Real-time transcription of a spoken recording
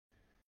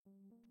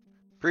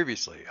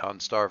Previously on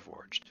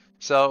Starforged.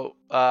 So,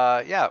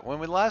 yeah, when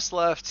we last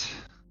left,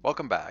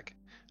 welcome back.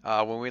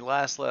 When we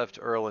last left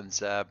Earl and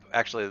Zeb,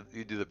 actually,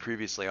 you do the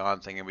previously on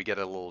thing, and we get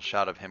a little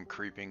shot of him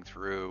creeping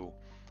through.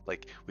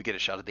 Like, we get a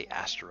shot of the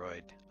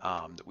asteroid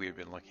that we had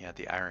been looking at,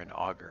 the Iron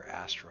Auger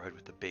asteroid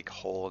with the big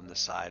hole in the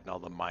side and all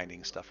the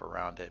mining stuff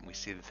around it. And we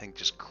see the thing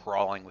just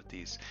crawling with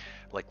these,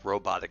 like,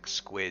 robotic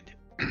squid.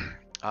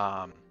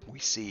 We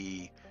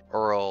see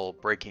Earl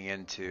breaking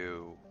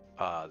into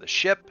the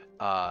ship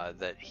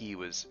that he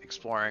was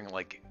exploring,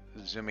 like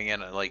zooming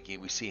in, and like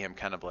we see him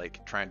kind of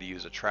like trying to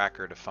use a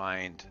tracker to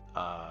find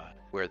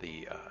where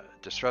the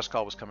distress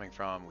call was coming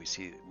from. We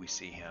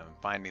see him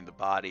finding the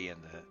body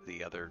and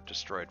the other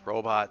destroyed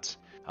robots,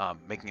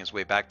 making his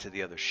way back to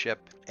the other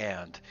ship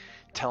and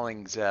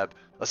telling Zeb,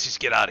 "Let's just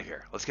get out of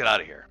here. Let's get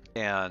out of here."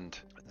 And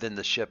then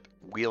the ship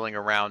wheeling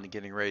around and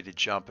getting ready to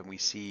jump, and we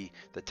see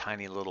the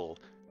tiny little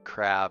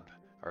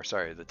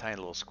the tiny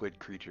little squid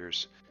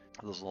creatures,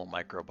 those little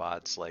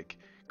microbots, like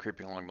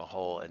creeping along the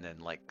hull and then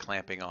like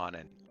clamping on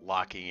and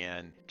locking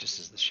in just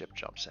as the ship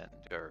jumps in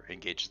or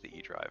engages the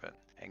E-drive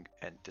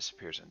and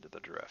disappears into the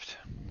drift.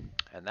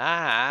 And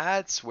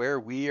that's where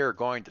we are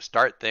going to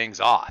start things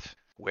off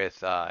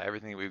with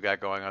everything we've got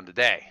going on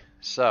today.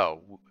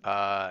 So,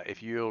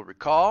 if you'll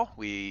recall,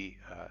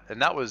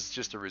 and that was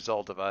just a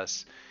result of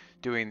us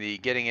doing the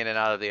getting in and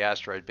out of the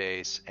asteroid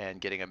base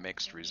and getting a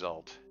mixed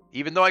result.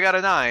 Even though I got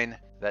a 9,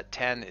 that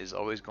 10 is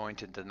always going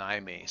to deny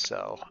me.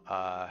 So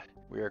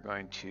we are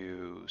going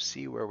to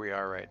see where we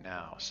are right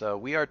now. So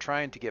we are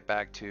trying to get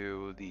back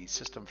to the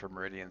system for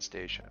Meridian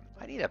Station.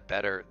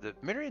 The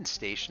Meridian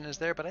Station is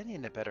there, but I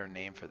need a better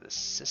name for this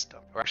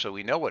system. Or actually,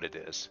 we know what it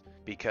is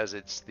because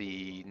it's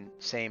the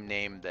same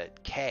name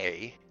that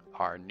Kay,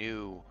 our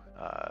new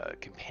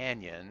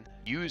companion,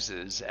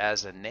 uses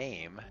as a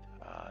name,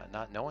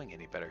 not knowing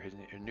any better. Her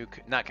new,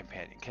 not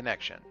companion,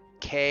 connection.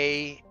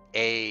 KTAC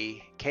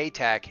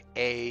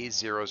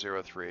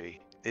A003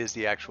 is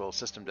the actual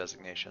system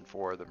designation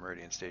for the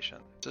Meridian Station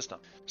system.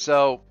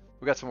 So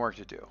we got some work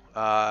to do.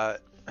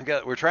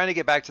 We're trying to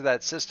get back to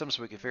that system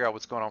so we can figure out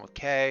what's going on with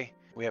K.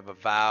 We have a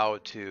vow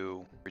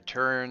to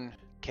return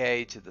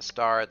K to the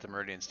star at the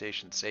Meridian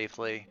Station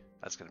safely.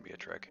 That's going to be a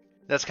trick.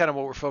 That's kind of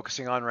what we're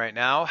focusing on right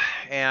now.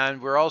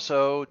 And we are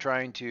still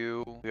trying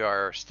to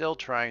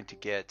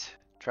get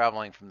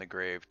traveling from the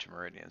grave to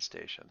Meridian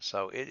Station.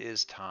 So it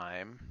is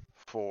time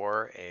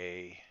for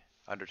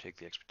undertake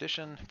the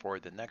expedition for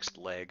the next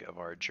leg of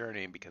our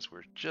journey, because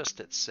we're just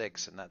at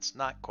 6 and that's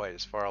not quite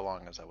as far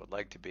along as I would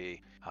like to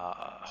be.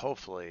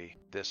 Hopefully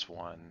this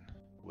one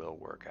will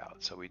work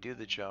out. So we do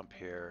the jump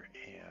here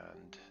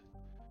and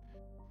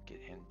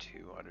get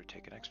into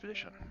undertake an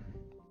expedition.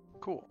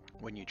 Cool.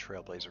 When you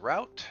trailblaze a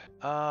route,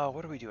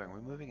 what are we doing?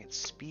 We're moving at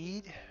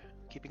speed.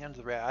 Keeping under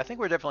the radar. I think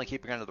we're definitely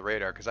keeping under the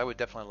radar because I would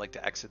definitely like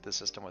to exit the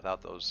system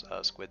without those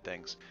squid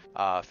things.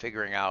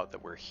 Figuring out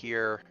that we're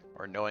here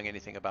or knowing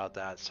anything about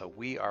that. So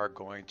we are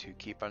going to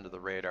keep under the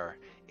radar.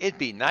 It'd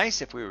be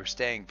nice if we were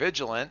staying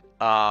vigilant,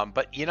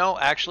 but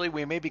actually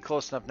we may be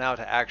close enough now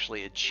to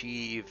actually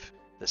achieve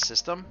the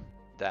system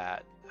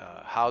that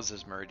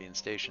houses Meridian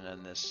Station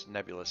and this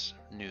nebulous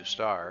new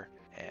star.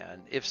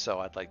 And if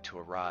so, I'd like to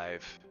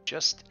arrive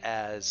just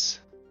as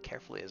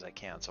carefully as I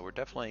can. So we're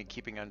definitely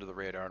keeping under the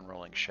radar and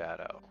rolling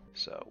shadow.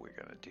 So we're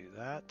going to do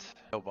that.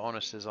 No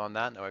bonuses on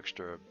that, no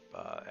extra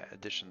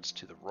additions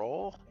to the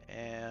roll,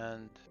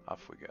 and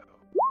off we go.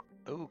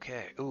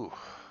 Okay, ooh,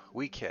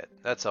 weak hit.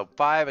 That's a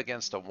 5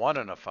 against a 1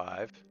 and a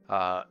 5.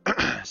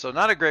 So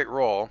not a great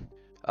roll.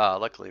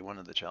 Luckily, one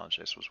of the challenge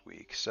dice was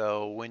weak.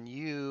 So when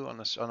you,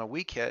 on a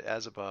weak hit,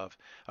 as above,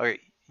 okay,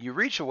 you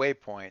reach a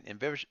waypoint,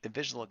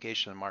 envision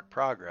location and mark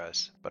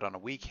progress, but on a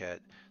weak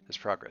hit, this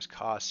progress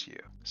costs you.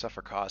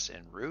 Suffer costs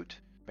en route,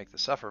 make the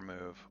suffer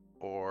move,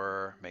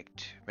 or make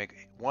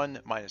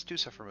 1 -2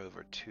 suffer move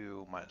or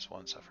 2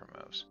 -1 suffer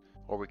moves.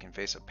 Or we can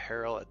face a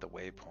peril at the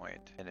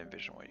waypoint and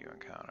envision what you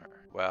encounter.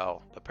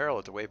 Well, the peril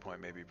at the waypoint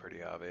may be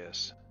pretty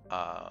obvious.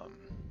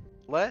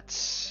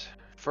 Let's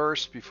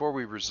first, before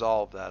we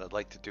resolve that, I'd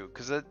like to do,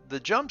 because the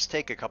jumps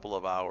take a couple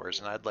of hours,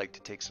 and I'd like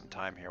to take some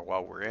time here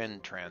while we're in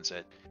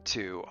transit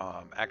to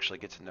actually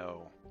get to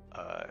know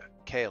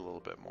Kay a little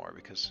bit more,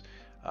 because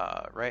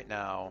right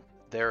now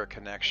they're a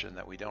connection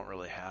that we don't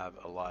really have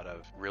a lot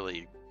of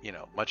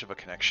much of a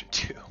connection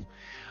to.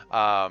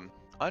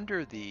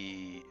 Under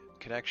the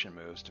connection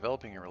moves,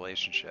 developing a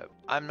relationship.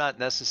 I'm not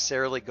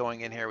necessarily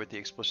going in here with the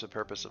explicit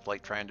purpose of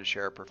like trying to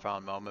share a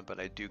profound moment, but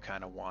I do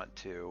kind of want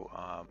to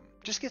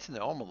just get to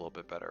know them a little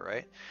bit better,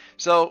 right?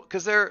 So,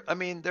 because they're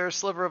a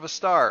sliver of a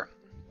star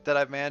that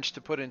I've managed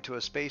to put into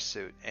a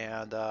spacesuit,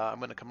 and I'm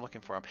going to come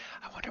looking for them.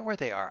 I wonder where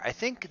they are. I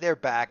think they're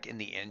back in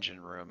the engine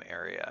room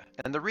area.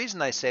 And the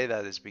reason I say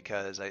that is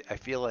because I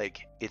feel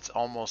like it's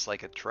almost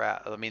like a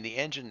trap. I mean, the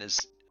engine is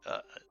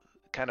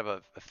kind of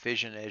a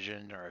fission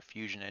engine or a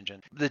fusion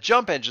engine. The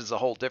jump engine is a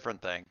whole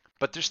different thing,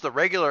 but just the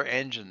regular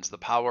engines, the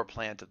power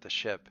plant of the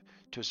ship,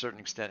 to a certain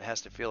extent,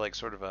 has to feel like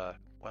sort of a,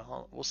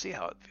 well, we'll see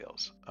how it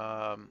feels.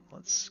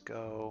 Let's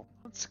go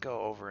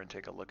over and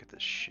take a look at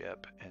this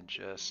ship and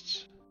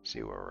just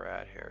see where we're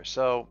at here.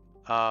 So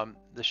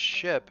the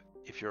ship,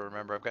 if you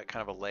remember, I've got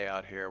kind of a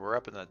layout here. We're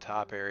up in the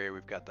top area.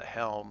 We've got the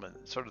helm and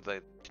sort of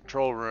the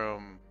control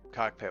room,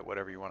 cockpit,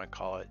 whatever you want to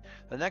call it.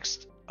 The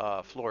next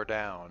floor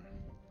down,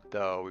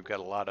 though, we've got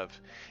a lot of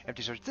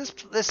empty storage.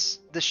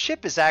 The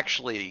ship is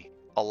actually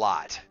a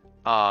lot.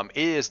 It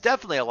is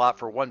definitely a lot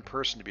for one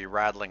person to be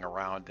rattling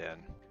around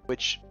in,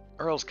 which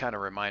Earl's kind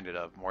of reminded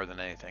of more than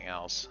anything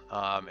else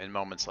in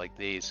moments like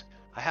these.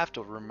 I have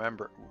to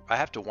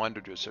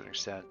wonder to a certain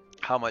extent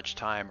how much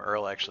time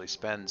Earl actually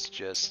spends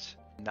just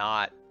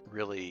not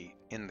really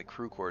in the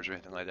crew quarters or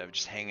anything like that,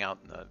 just hang out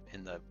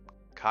in the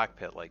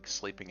cockpit like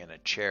sleeping in a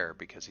chair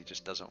because he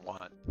just doesn't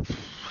want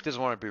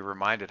to be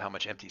reminded how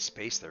much empty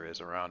space there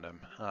is around him.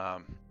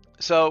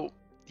 So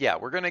yeah,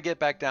 we're gonna get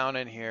back down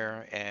in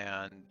here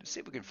and see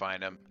if we can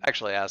find him.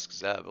 Actually, ask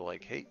Zeb,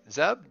 like, hey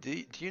Zeb,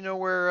 do you know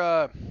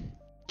where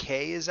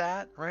Kay is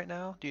at right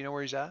now? Do you know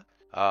where he's at?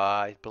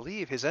 I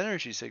believe his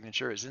energy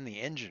signature is in the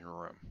engine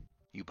room.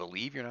 You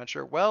believe? You're not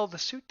sure? Well, the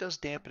suit does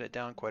dampen it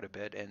down quite a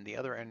bit, and the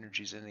other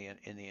energies in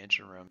the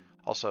engine room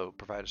also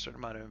provide a certain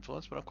amount of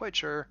influence. But I'm quite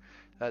sure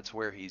that's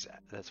where he's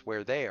at. That's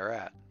where they are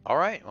at. All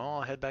right. Well,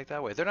 I'll head back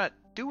that way. They're not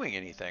doing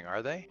anything,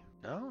 are they?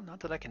 No,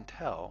 not that I can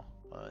tell.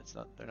 It's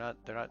not. They're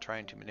not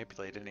trying to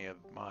manipulate any of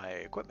my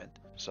equipment.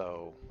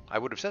 So I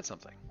would have said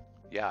something.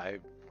 Yeah, I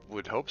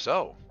would hope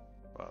so.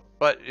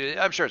 But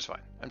I'm sure it's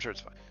fine. I'm sure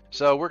it's fine.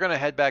 So we're gonna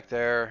head back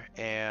there,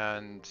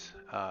 and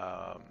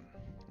I'm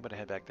gonna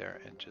head back there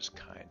and just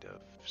kind of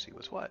see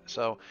what's what.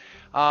 So,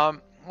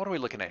 what are we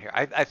looking at here?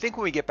 I think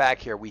when we get back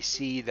here, we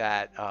see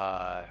that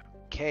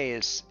Kay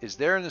is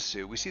there in the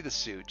suit. We see the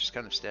suit just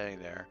kind of standing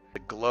there, the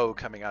glow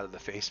coming out of the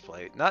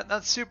faceplate.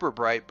 Not super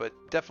bright, but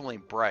definitely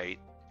bright.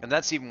 And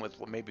that's even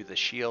with maybe the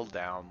shield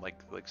down,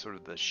 like sort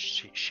of the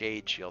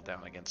shade shield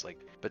down against, like,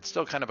 but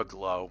still kind of a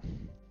glow.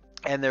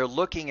 And they're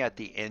looking at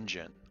the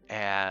engine.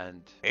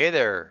 And hey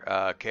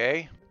there,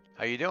 Kay,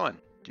 how you doing?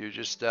 Do you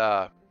just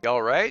you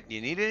all right?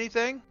 You need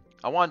anything?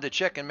 I wanted to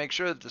check and make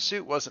sure that the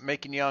suit wasn't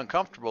making you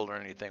uncomfortable or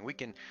anything. We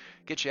can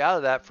get you out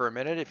of that for a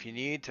minute if you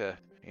need to,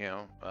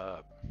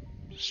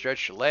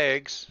 stretch your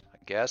legs. I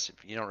guess if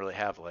you don't really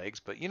have legs,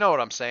 but you know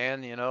what I'm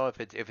saying. If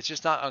it's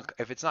just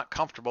if it's not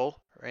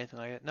comfortable or anything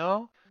like that.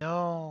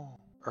 No,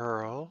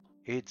 Earl,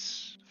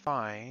 it's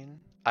fine.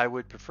 I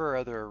would prefer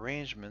other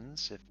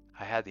arrangements if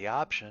I had the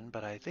option,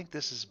 but I think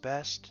this is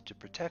best to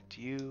protect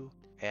you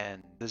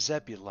and the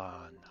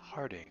Zebulon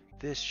Harding.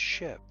 This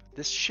ship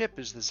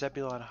is the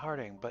Zebulon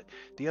Harding, but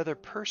the other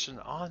person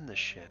on the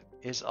ship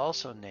is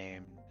also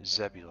named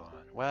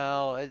Zebulon.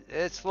 Well,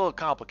 it's a little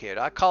complicated.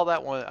 I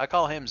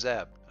call him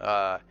Zeb.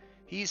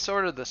 He's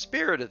sort of the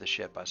spirit of the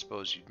ship, I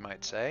suppose you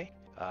might say.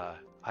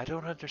 I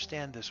don't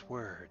understand this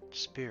word,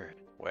 spirit.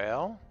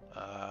 Well,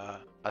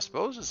 I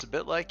suppose it's a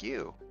bit like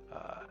you.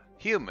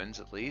 Humans,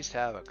 at least,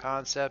 have a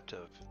concept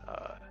of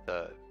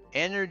the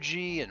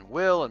energy and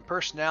will and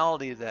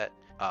personality that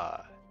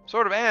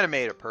sort of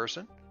animate a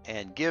person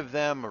and give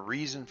them a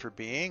reason for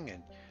being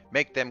and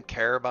make them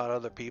care about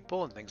other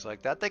people and things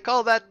like that. They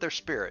call that their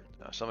spirit.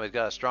 Now, if somebody's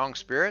got a strong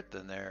spirit,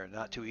 then they're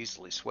not too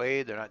easily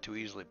swayed. They're not too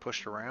easily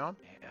pushed around.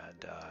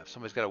 And if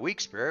somebody's got a weak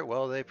spirit,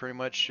 well, they pretty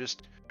much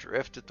just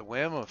drift at the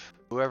whim of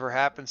whoever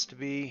happens to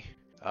be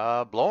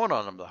blowing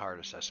on them the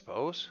hardest, I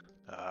suppose.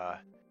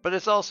 But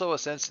it's also a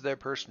sense of their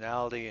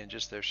personality and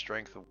just their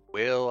strength of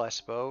will, I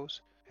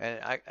suppose. And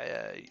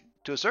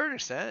to a certain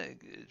extent,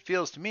 it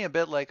feels to me a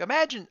bit like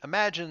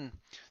imagine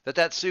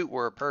that suit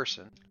were a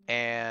person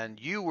and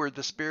you were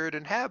the spirit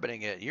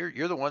inhabiting it.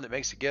 You're the one that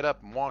makes it get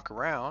up and walk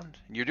around.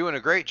 And you're doing a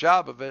great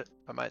job of it,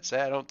 I might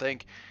say. I don't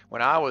think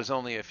when I was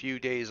only a few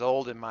days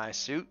old in my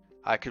suit,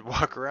 I could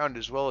walk around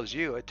as well as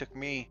you. It took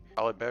me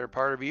probably a better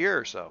part of a year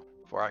or so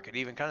before I could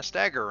even kind of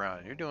stagger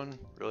around. You're doing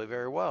really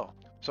very well.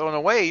 So in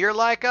a way, you're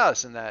like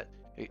us in that,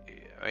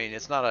 I mean,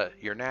 it's not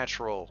your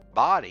natural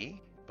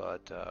body,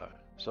 but,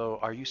 so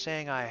are you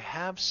saying I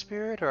have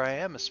spirit or I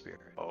am a spirit?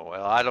 Oh,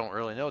 well, I don't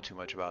really know too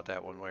much about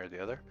that one way or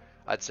the other.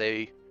 I'd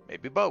say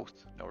maybe both.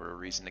 No real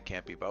reason it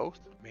can't be both.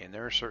 I mean,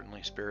 there are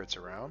certainly spirits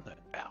around that,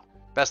 well,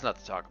 best not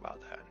to talk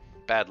about that.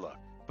 Bad luck.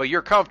 But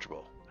you're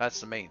comfortable.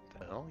 That's the main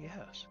thing. Oh,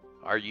 yes.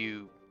 Are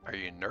you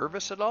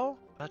nervous at all?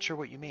 Not sure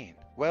what you mean.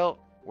 Well,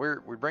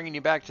 we're bringing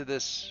you back to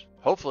this,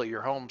 hopefully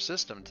your home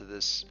system, to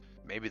this,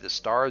 maybe the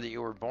star that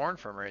you were born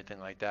from or anything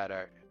like that.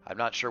 I'm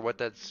not sure what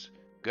that's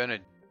gonna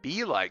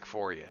be like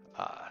for you.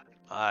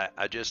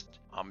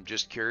 I'm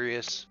just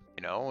curious.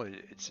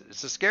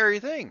 It's a scary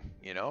thing.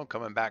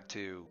 Coming back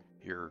to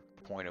your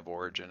point of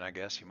origin, I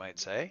guess you might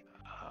say.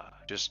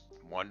 Just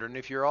wondering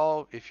if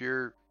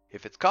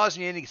it's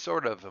causing you any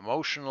sort of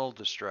emotional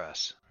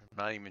distress.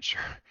 I'm not even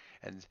sure.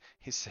 And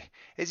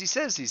as he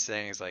says these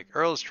things, like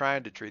Earl is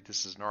trying to treat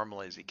this as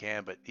normally as he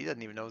can, but he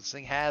doesn't even know this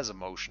thing has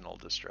emotional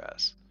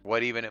distress.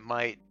 What even it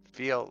might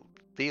feel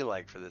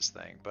like for this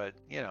thing, but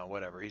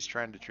whatever. He's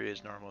trying to treat it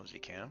as normal as he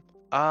can.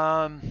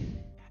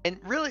 And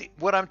really,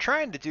 what I'm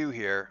trying to do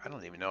here, I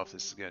don't even know if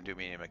this is going to do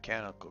me any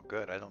mechanical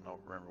good. I don't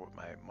remember what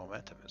my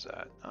momentum is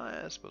at.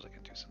 I suppose I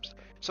can do some stuff.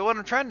 So what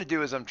I'm trying to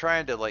do is I'm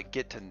trying to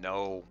get to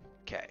know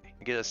Kay.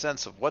 get a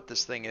sense of what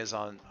this thing is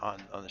on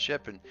the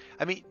ship, and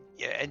I mean,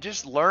 yeah, and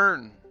just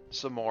learn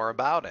some more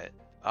about it.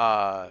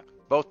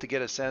 Both to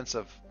get a sense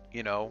of,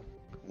 you know,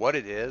 what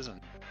it is and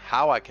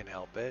how I can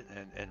help it,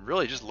 and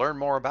really just learn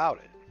more about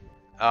it.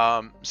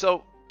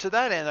 So to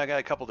that end, I got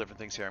a couple different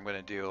things here I'm going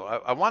to do.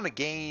 I want to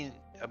gain.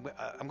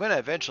 I'm going to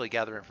eventually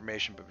gather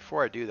information, but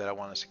before I do that, I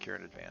want to secure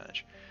an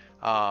advantage.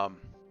 I'm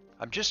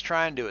just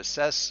trying to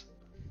assess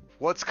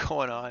what's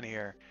going on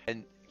here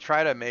and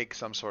try to make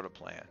some sort of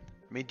plan.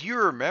 I mean, do you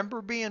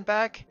remember being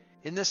back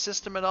in this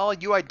system at all?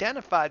 You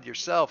identified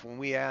yourself when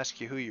we asked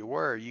you who you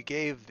were. You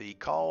gave the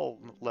call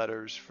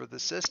letters for the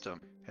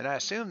system, and I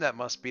assume that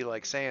must be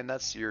like saying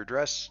that's your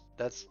address,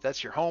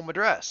 that's your home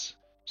address,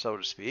 so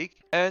to speak.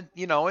 And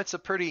you know, it's a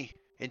pretty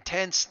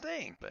intense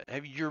thing.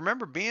 But you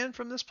remember being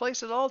from this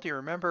place at all? Do you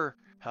remember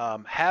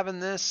having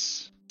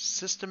this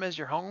system as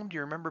your home? Do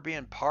you remember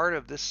being part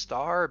of this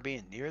star,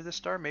 being near this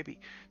star? Maybe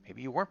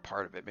you weren't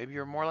part of it. Maybe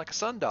you're more like a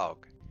sundog.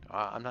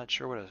 I'm not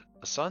sure what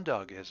a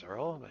sundog is,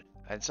 Earl. But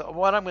and so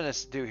what I'm going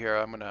to do here,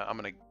 I'm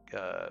gonna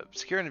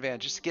secure an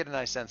advantage just to get a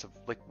nice sense of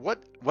like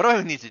what do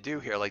I need to do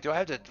here? Like, do I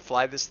have to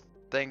fly this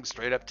thing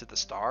straight up to the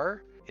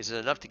star? Is it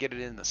enough to get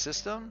it in the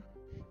system?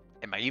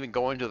 Am I even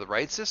going to the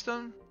right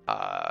system?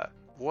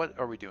 What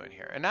are we doing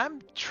here? And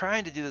I'm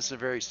trying to do this in a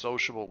very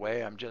sociable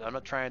way. I'm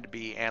not trying to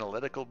be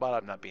analytical about it.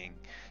 I'm not being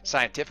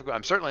scientific.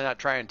 I'm certainly not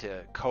trying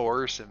to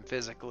coerce him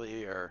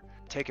physically or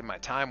taking my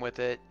time with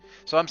it.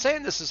 So I'm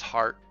saying this is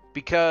heart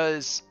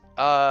because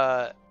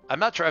I'm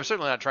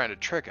certainly not trying to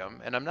trick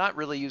him, and I'm not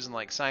really using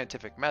like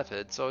scientific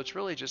method. So it's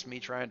really just me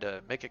trying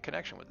to make a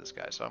connection with this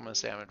guy. So I'm going to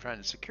say I'm trying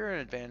to secure an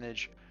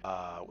advantage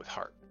with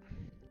heart.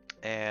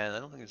 And I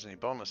don't think there's any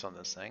bonus on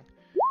this thing.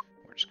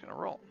 We're just going to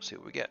roll, see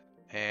what we get.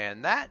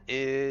 And that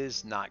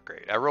is not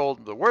great. I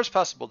rolled the worst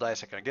possible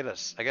dice I can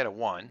get. I get a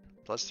 1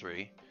 plus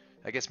 3.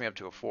 That gets me up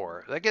to a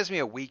 4. That gives me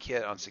a weak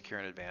hit on secure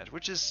an advantage,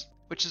 which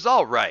is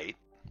all right.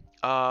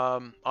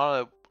 On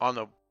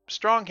a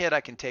strong hit,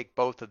 I can take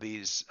both of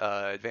these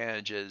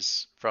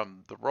advantages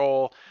from the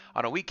roll.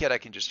 On a weak hit, I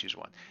can just use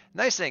one.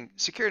 Nice thing,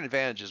 secure an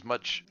advantage is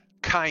much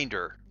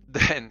kinder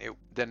than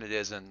it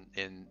is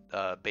in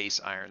base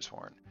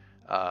Ironshorn,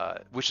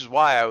 which is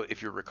why,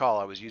 if you recall,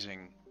 I was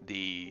using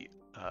the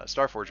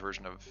Starforged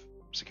version of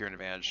Secure an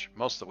Advantage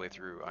most of the way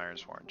through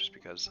Ironshorn, just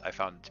because I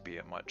found it to be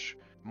a much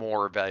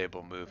more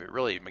valuable move. It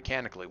really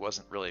mechanically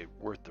wasn't really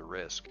worth the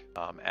risk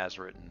as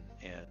written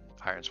in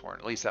Ironshorn.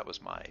 At least that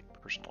was my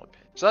personal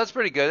opinion. So that's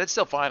pretty good. It's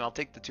still fine. I'll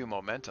take the 2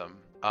 momentum.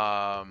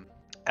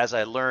 As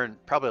I learn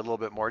probably a little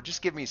bit more,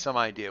 just give me some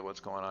idea what's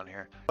going on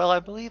here. Well,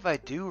 I believe I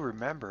do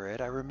remember it.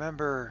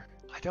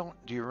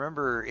 Do you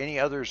remember any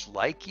others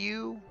like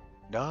you?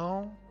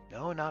 No,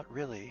 not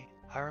really.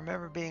 I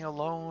remember being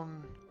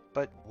alone,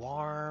 but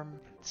warm,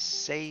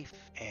 safe,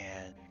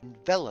 and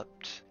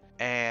enveloped,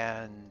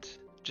 and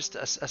just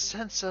a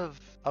sense of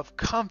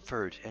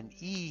comfort and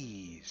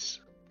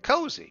ease.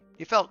 Cozy.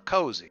 You felt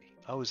cozy.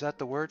 Oh, is that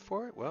the word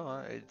for it?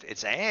 Well,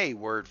 it's a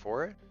word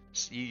for it.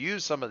 You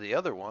use some of the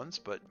other ones,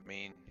 but I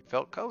mean, you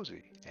felt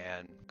cozy.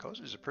 And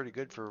cozy is a pretty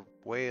good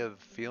way of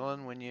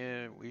feeling when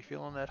we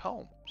feeling at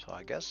home. So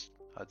I guess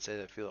I'd say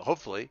that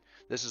hopefully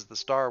this is the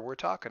star we're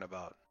talking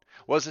about.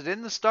 Was it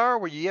in the star?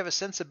 Where you have a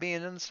sense of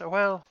being in the star?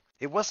 Well,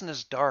 it wasn't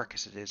as dark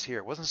as it is here.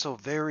 It wasn't so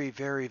very,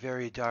 very,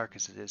 very dark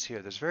as it is here.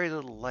 There's very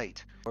little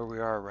light where we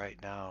are right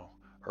now.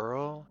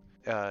 Earl,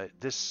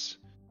 this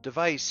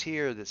device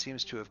here that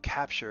seems to have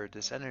captured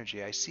this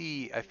energy, I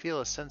feel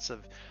a sense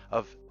of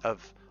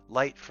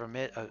light from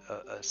it.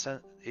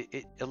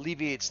 It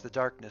alleviates the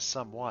darkness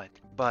somewhat.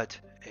 But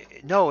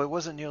no, it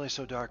wasn't nearly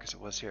so dark as it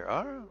was here.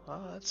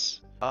 That's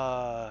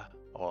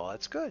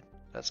good.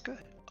 That's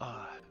good.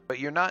 But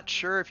you're not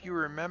sure if you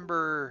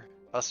remember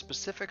a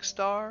specific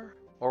star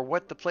or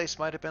what the place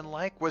might have been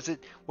like?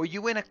 Were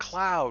you in a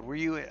cloud?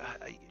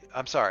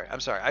 I'm sorry.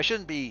 I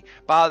shouldn't be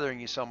bothering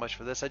you so much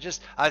for this.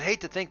 I'd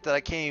hate to think that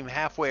I came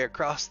halfway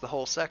across the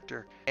whole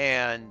sector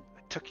and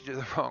took you to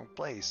the wrong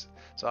place.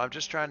 So I'm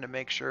just trying to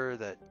make sure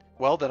that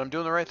I'm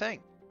doing the right thing.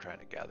 I'm trying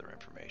to gather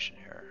information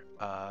here.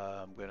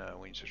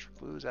 When you search for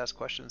clues, ask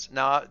questions.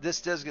 Now,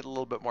 this does get a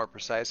little bit more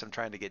precise. I'm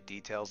trying to get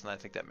details, and I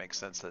think that makes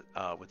sense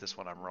that with this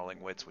one I'm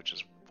rolling wits, which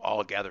is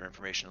all gather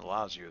information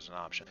allows you as an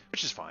option,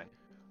 which is fine.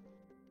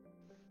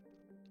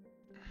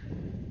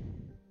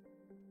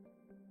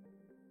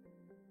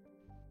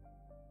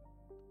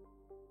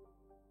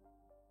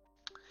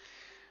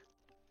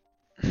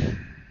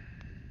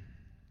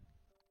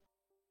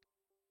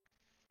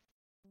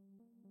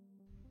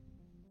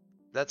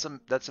 That's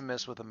a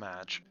miss with a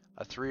match.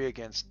 A 3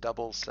 against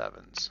double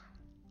 7s.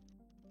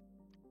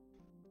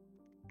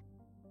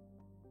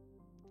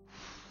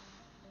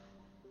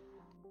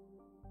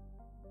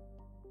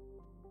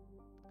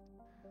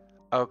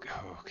 Okay.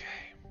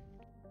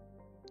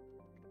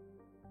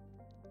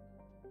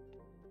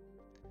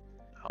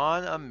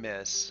 On a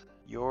miss,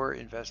 your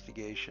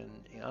investigation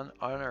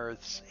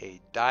unearths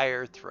a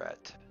dire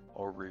threat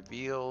or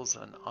reveals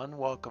an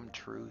unwelcome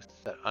truth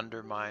that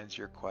undermines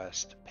your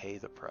quest. Pay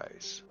the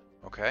price.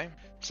 Okay.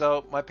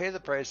 So my pay the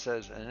price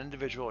says an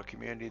individual or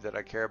community that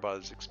I care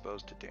about is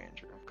exposed to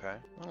danger. Okay.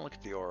 I'm gonna look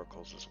at the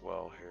oracles as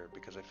well here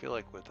because I feel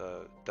like with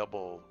a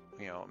double,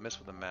 miss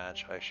with a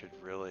match, I should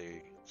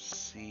really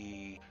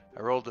see.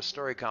 I rolled a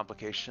story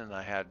complication and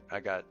I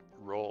got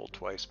roll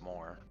twice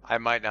more. I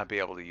might not be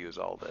able to use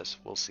all this.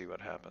 We'll see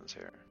what happens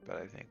here, but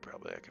I think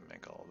probably I can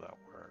make all of that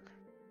work.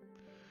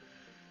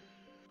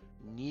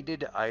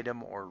 Needed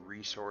item or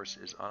resource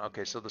is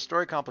okay, so the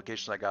story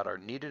complications I got are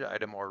needed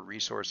item or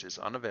resource is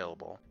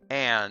unavailable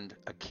and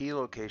a key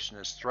location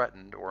is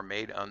threatened or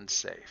made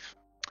unsafe.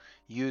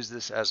 Use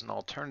this as an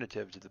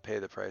alternative to the pay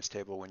the price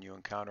table when you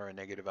encounter a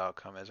negative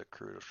outcome as a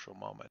crucial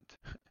moment.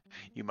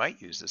 You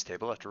might use this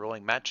table after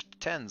rolling matched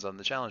tens on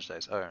the challenge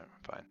dice. All right,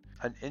 fine.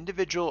 An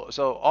individual,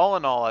 so all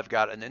in all, I've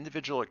got an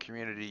individual or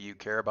community you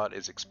care about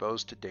is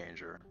exposed to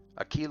danger.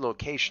 A key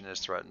location is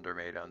threatened or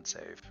made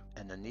unsafe,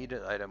 and the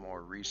needed item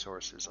or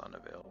resource is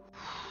unavailable.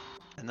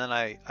 And then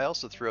I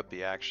also threw up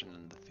the action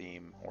and the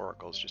theme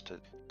oracles just to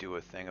do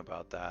a thing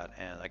about that,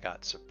 and I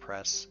got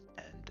suppress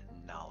and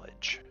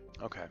knowledge.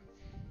 Okay.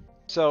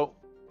 So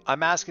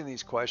I'm asking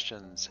these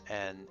questions,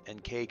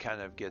 and Kay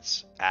kind of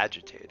gets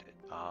agitated.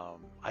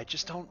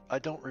 I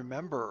don't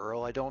remember,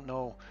 Earl. I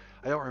don't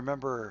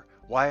remember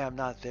why I'm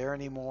not there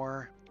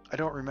anymore. I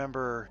don't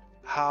remember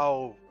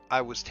how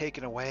I was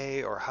taken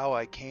away or how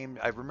I came.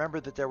 I remember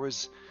that there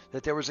was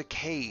a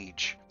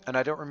cage, and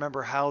I don't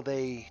remember how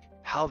they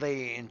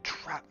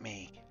entrapped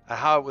me.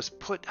 How I was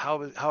put,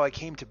 how I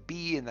came to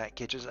be in that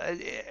cage.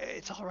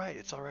 It's all right.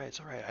 It's all right. It's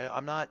all right.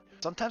 I'm not.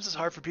 Sometimes it's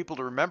hard for people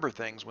to remember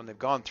things when they've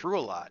gone through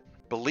a lot.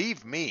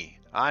 Believe me,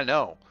 I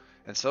know,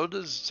 and so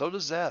does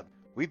Zeb.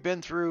 We've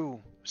been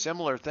through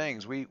similar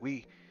things. We've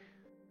been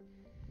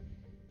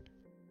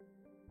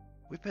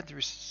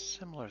through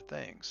similar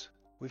things.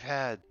 We've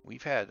had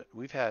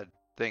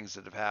things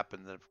that have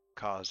happened that have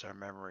caused our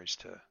memories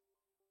to.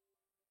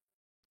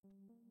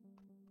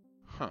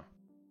 Huh.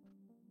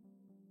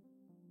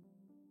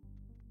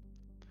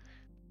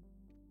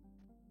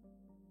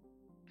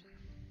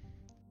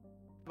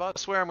 I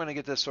swear I'm going to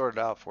get this sorted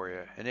out for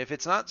you. And if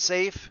it's not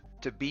safe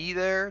to be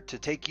there to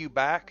take you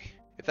back,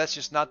 if that's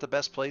just not the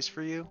best place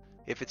for you,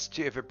 if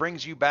it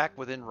brings you back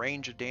within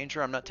range of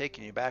danger, I'm not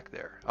taking you back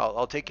there.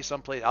 I'll take you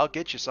someplace. I'll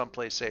get you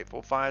someplace safe.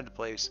 We'll find a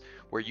place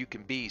where you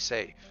can be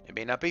safe. It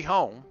may not be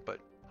home,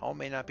 but home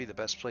may not be the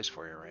best place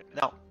for you right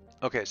now.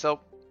 Okay, so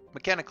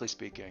mechanically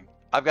speaking,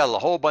 I've got a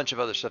whole bunch of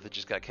other stuff that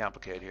just got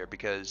complicated here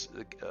because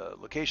the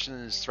location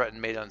is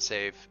threatened, made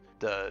unsafe.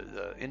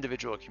 The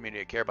individual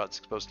community I care about is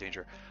exposed to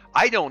danger.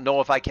 I don't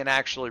know if I can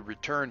actually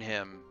return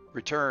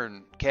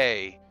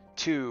K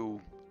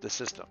to the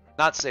system,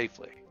 not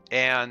safely.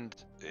 And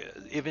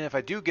even if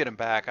I do get him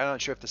back, I'm not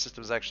sure if the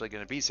system is actually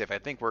going to be safe. I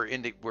think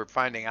we're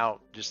finding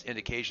out just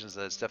indications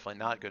that it's definitely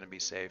not going to be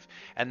safe.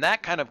 And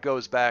that kind of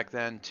goes back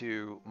then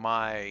to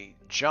my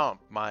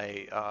jump,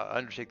 my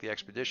undertake the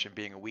expedition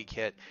being a weak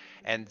hit.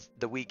 And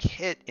the weak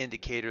hit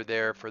indicator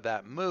there for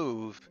that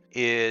move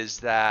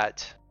is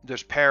that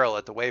there's peril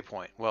at the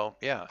waypoint. Well,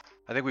 yeah,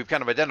 I think we've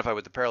kind of identified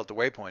what the peril at the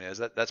waypoint is.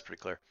 That's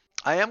pretty clear.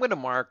 I am going to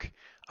mark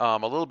a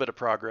little bit of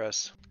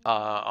progress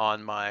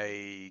on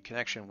my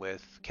connection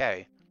with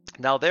K.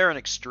 Now they're an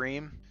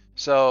extreme,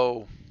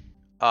 so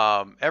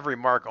every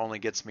mark only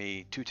gets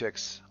me 2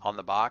 ticks on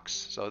the box,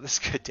 so this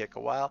could take a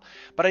while.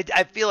 But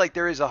I feel like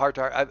there is a heart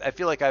to heart. I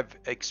feel like I've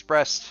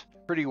expressed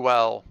pretty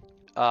well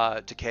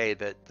to K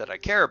that I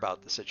care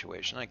about the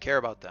situation. I care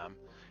about them,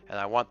 and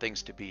I want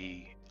things to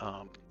be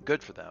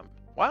good for them.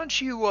 Why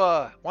don't you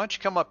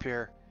come up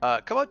here?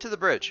 Come up to the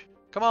bridge.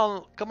 Come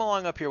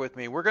along up here with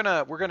me. We're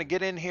gonna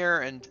get in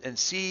here and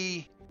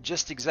see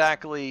just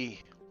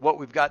exactly what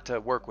we've got to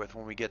work with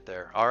when we get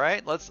there. All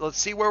right, let's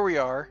see where we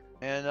are,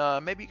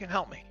 and maybe you can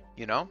help me.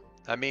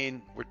 I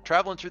mean, we're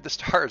traveling through the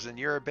stars, and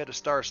you're a bit of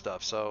star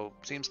stuff, so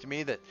it seems to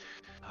me that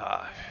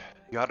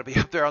you ought to be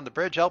up there on the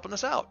bridge helping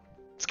us out.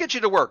 Let's get you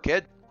to work,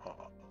 kid.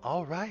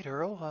 All right,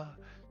 Earl.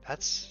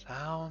 That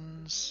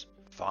sounds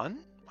fun.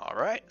 All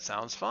right,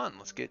 sounds fun.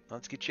 Let's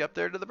get you up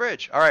there to the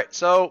bridge. All right,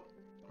 so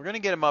we're gonna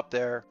get him up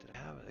there.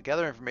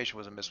 Gather information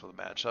was a miss with a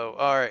match. So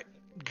all right,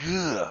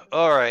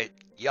 all right,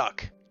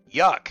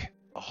 yuck,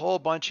 a whole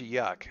bunch of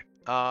yuck.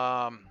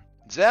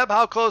 Zeb,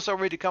 how close are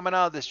we to coming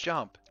out of this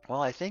jump?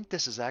 Well, I think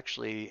this is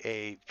actually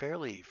a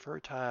fairly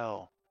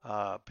fertile,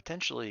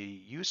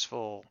 potentially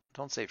useful.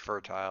 Don't say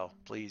fertile,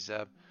 please,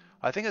 Zeb.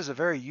 I think it's a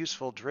very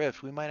useful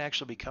drift. We might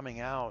actually be coming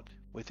out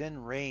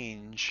within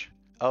range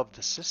of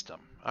the system.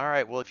 All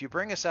right, well, if you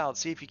bring us out,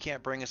 see if you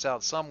can't bring us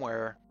out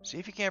somewhere. See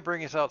if you can't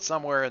bring us out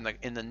somewhere in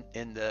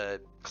the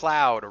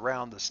cloud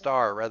around the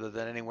star rather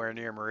than anywhere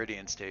near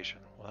Meridian Station.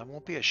 Well, that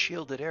won't be a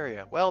shielded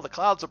area. Well, the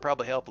clouds will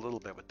probably help a little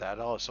bit with that.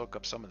 I'll soak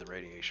up some of the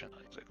radiation. I'm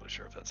not exactly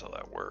sure if that's how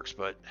that works,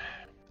 but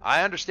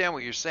I understand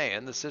what you're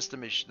saying. The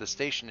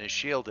station is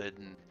shielded,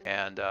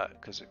 and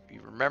because if you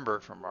remember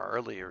from our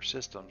earlier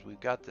systems, we've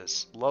got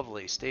this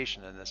lovely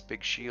station and this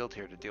big shield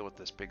here to deal with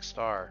this big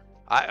star.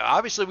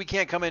 Obviously, we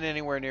can't come in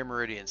anywhere near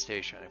Meridian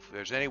Station if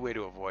there's any way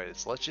to avoid it.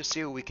 So let's just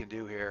see what we can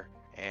do here,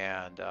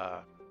 and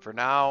for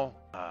now,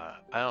 I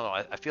don't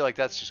know. I feel like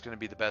that's just going to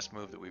be the best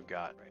move that we've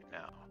got right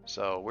now.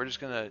 So we're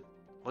just going to,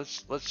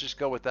 let's just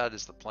go with that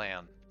as the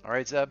plan. All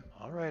right, Zeb.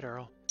 All right,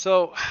 Earl.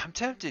 So I'm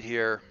tempted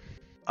here.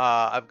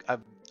 I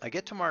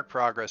get to mark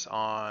progress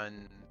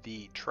on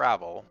the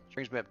travel, which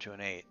brings me up to an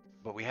 8,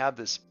 but we have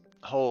this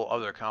whole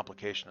other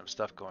complication of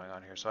stuff going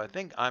on here. So I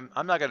think I'm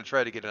not going to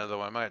try to get another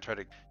one. I'm going to try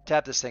to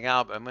tap this thing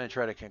out, but I'm going to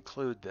try to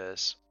conclude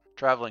this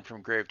traveling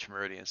from Grave to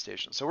Meridian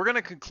Station. So we're going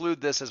to conclude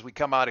this as we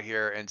come out of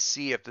here and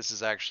see if this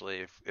is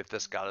actually, if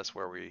this got us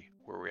where we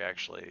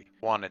actually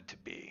wanted to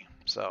be.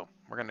 So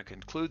we're going to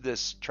conclude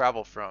this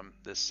travel from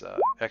this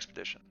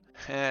expedition.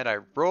 And I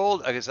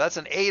rolled, I guess that's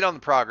an 8 on the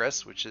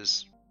progress, which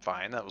is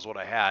fine. That was what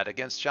I had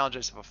against challenge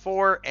dice of a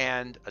 4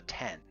 and a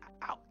 10.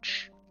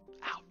 Ouch.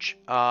 Ouch.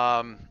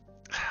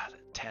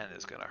 10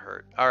 is going to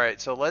hurt. All right,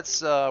 so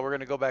let's, we're going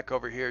to go back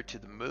over here to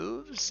the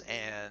moves,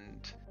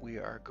 and we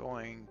are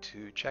going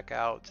to check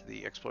out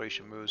the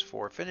exploration moves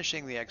for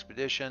finishing the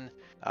expedition.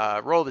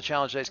 Roll the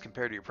challenge dice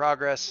compared to your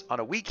progress. On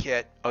a weak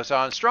hit, so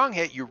on a strong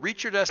hit, you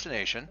reach your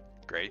destination,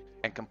 great,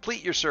 and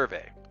complete your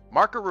survey.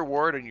 Mark a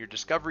reward on your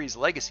Discovery's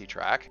legacy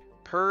track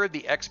per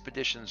the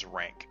expedition's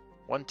rank.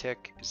 1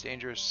 tick is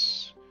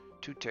dangerous,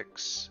 2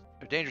 ticks,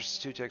 dangerous is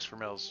 2 ticks for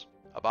mills,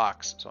 a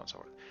box, so on and so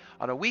forth.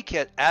 On a weak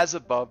hit, as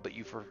above, but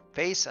you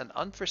face an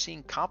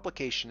unforeseen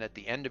complication at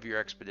the end of your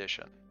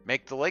expedition.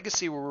 Make the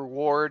legacy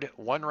reward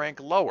 1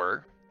 rank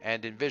lower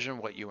and envision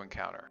what you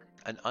encounter.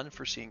 An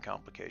unforeseen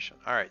complication.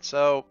 All right,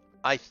 so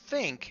I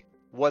think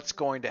what's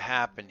going to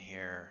happen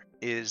here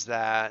is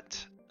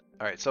that,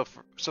 all right, so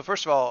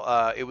first of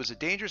all, it was a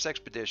dangerous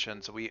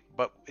expedition,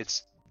 but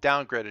it's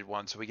downgraded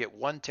 1, so we get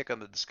 1 tick on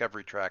the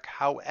discovery track.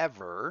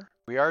 However,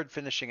 we are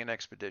finishing an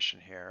expedition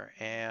here,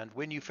 and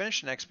when you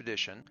finish an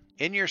expedition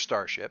in your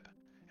starship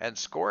and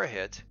score a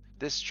hit,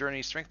 this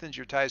journey strengthens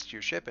your ties to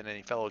your ship and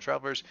any fellow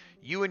travelers.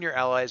 You and your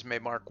allies may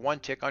mark 1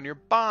 tick on your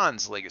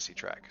bonds legacy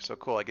track. So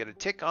cool, I get a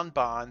tick on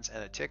bonds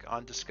and a tick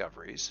on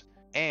discoveries.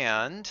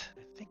 And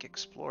I think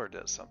Explorer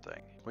does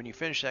something. When you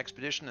finish an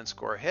expedition and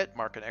score a hit,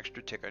 mark an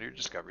extra tick on your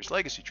discoveries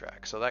legacy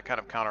track. So that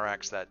kind of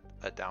counteracts that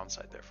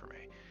downside there for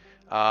me.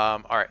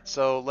 All right,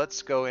 so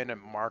let's go in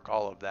and mark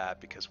all of that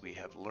because we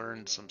have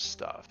learned some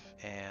stuff.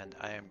 And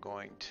I am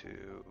going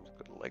to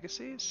go to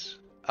legacies.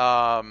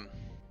 And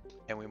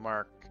we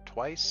mark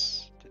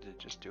twice. Did it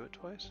just do it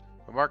twice?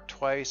 We mark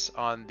twice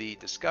on the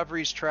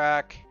discoveries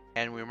track,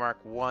 and we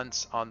mark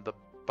once on the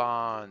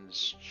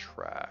bonds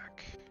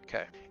track.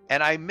 Okay.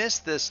 And I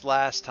missed this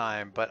last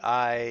time, but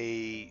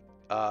I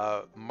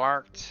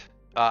marked...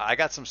 I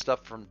got some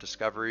stuff from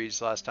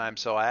Discoveries last time,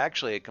 so I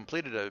actually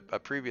completed a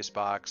previous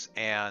box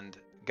and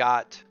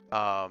got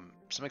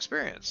some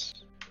experience.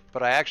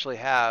 But I actually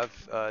have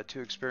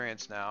 2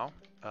 experience now,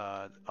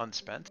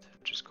 unspent,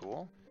 which is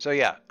cool. So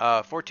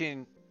yeah,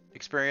 14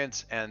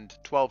 experience and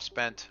 12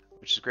 spent,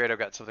 which is great. I've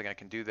got something I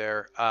can do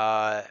there.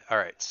 All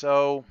right,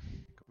 so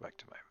go back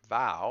to my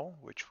vow,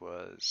 which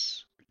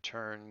was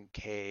return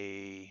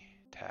K,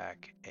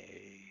 TAC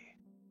A.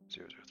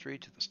 003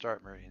 to the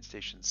start Meridian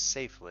Station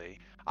safely.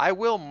 I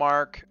will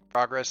mark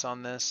progress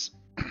on this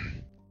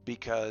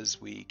because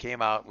we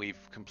came out,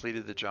 we've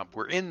completed the jump,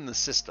 we're in the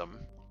system,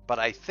 but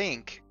I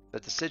think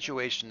that the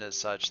situation is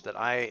such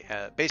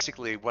that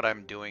basically what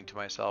I'm doing to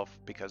myself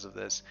because of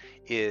this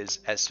is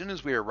as soon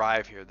as we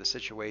arrive here, the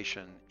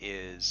situation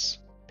is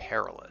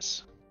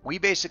perilous. We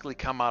basically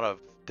come out of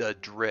the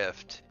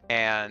drift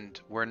and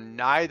we're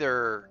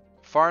neither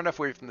far enough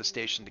away from the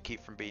station to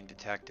keep from being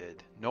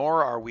detected,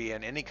 nor are we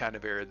in any kind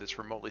of area that's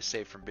remotely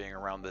safe from being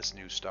around this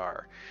new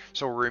star.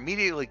 So we're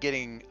immediately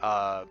getting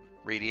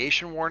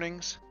radiation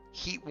warnings,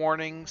 heat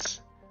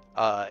warnings.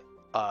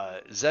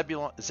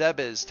 Zeb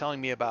is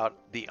telling me about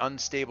the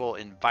unstable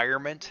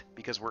environment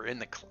because we're in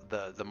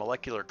the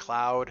molecular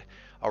cloud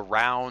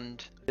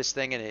around this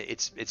thing, and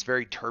it's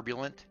very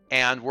turbulent.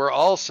 And we're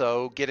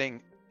also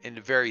getting, in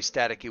a very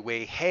staticky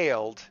way,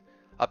 hailed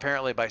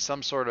apparently by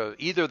some sort of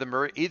either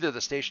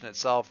the station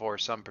itself or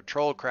some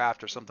patrol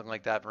craft or something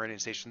like that, Meridian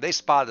Station. They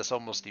spot us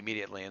almost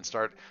immediately and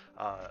start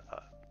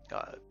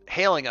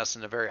hailing us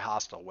in a very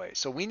hostile way.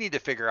 So we need to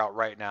figure out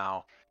right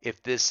now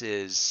if this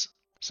is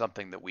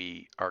something that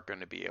we are going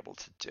to be able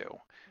to do.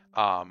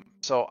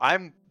 So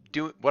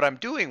what I'm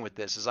doing with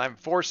this is I'm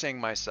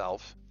forcing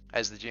myself,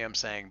 as the GM,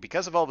 saying,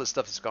 because of all this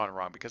stuff that's gone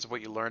wrong, because of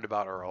what you learned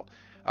about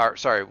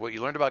what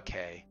you learned about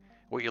Kay,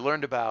 what you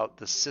learned about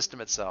the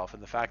system itself,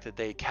 and the fact that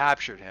they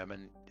captured him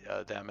and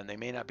them, and they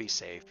may not be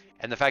safe,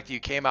 and the fact that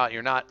you came out,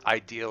 you're not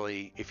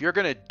ideally, if you're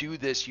going to do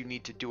this, you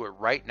need to do it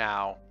right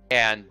now,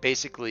 and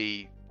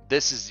basically,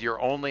 this is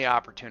your only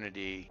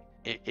opportunity.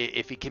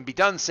 If it can be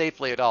done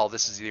safely at all,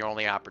 this is the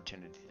only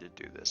opportunity to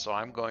do this. So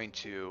I'm going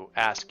to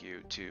ask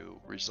you to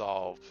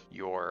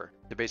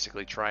to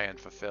basically try and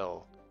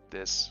fulfill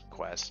this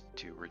quest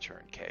to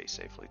return K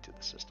safely to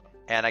the system.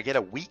 And I get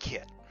a weak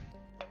hit.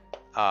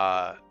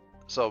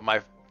 So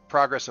my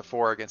progress of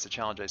 4 against a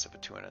challenge dice of a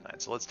 2 and a 9.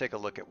 So let's take a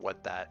look at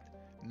what that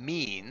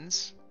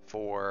means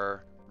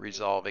for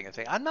resolving a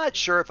thing. I'm not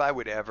sure if I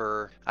would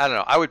ever, I don't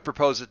know, I would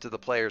propose it to the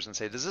players and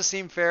say, does this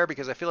seem fair?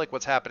 Because I feel like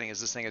what's happening is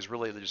this thing is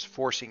really just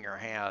forcing your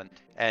hand,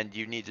 and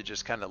you need to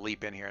just kind of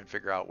leap in here and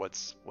figure out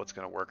what's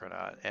going to work or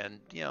not. And,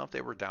 you know, if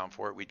they were down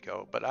for it, we'd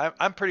go. But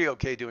I'm pretty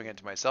okay doing it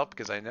to myself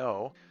because I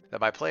know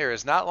that my player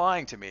is not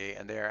lying to me,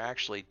 and they are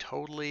actually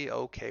totally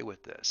okay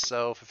with this.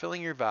 So,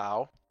 fulfilling your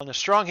vow. On a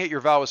strong hit,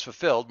 your vow is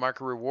fulfilled.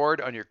 Mark a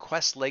reward on your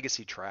quest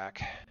legacy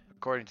track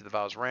according to the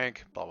vow's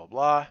rank, blah, blah,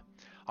 blah.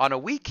 On a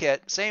weak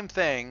hit, same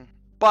thing,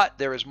 but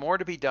there is more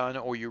to be done,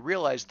 or you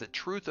realize the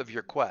truth of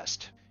your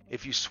quest.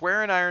 If you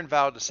swear an iron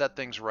vow to set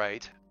things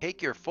right,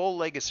 take your full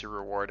legacy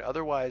reward,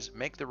 otherwise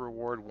make the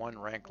reward one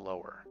rank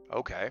lower.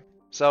 Okay.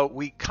 So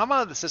we come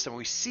out of the system,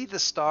 we see the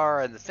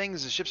star and the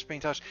things, the ship's being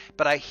touched,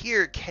 but I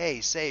hear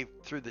Kay say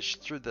through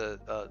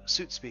the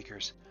suit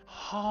speakers,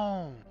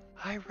 home.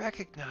 I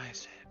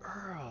recognize it.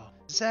 Earl.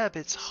 Zeb,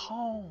 it's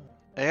home.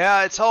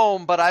 Yeah, it's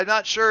home, but I'm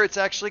not sure it's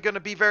actually going to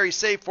be very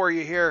safe for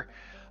you here.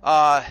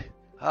 Kay,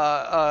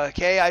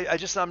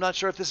 I'm not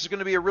sure if this is going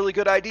to be a really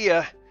good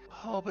idea.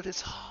 Oh, but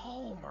it's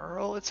home,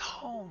 Earl. It's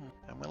home.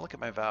 I'm going to look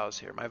at my vows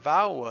here. My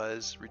vow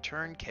was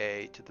return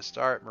Kay to the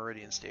star at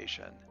Meridian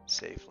Station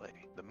safely.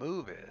 The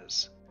move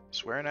is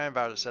swear an iron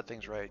vow to set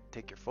things right.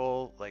 Take your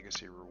full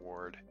legacy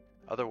reward.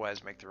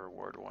 Otherwise, make the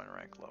reward one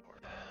rank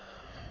lower.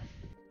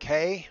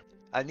 Kay,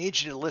 I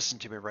need you to listen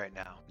to me right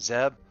now.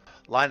 Zeb,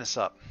 line us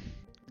up.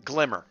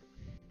 Glimmer.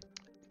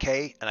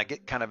 Kay, and I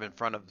get kind of in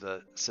front of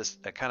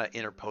I kind of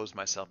interpose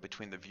myself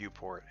between the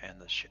viewport and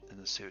the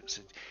suit.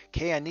 So,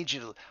 Kay, I need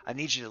you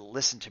to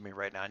listen to me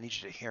right now. I need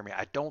you to hear me.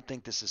 I don't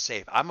think this is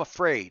safe. I'm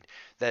afraid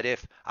that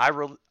if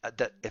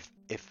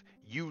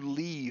you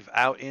leave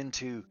out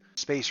into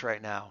space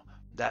right now,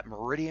 that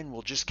Meridian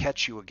will just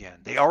catch you again.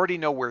 They already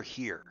know we're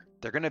here.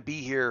 They're going to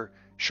be here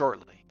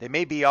shortly. They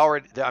may be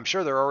already. I'm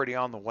sure they're already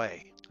on the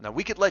way. Now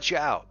we could let you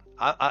out.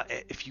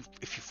 If you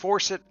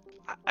force it,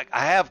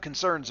 I have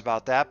concerns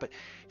about that, but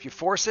if you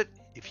force it,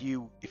 if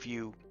you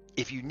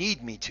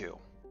need me to,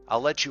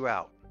 I'll let you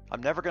out.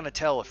 I'm never going to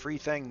tell a free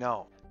thing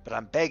no, but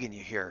I'm begging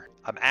you here.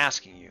 I'm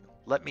asking you.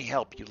 Let me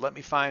help you. Let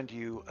me find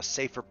you a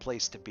safer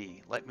place to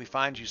be. Let me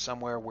find you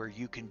somewhere where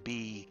you can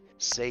be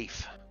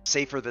safe,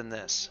 safer than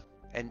this.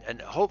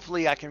 And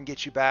hopefully I can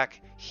get you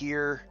back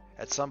here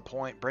at some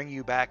point, bring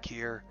you back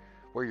here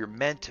where you're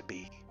meant to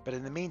be. But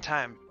in the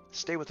meantime,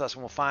 stay with us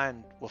and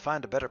we'll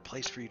find a better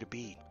place for you to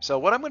be. So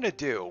what I'm going to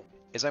do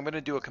is I'm going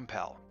to do a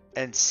compel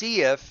and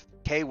see if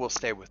Kay will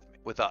stay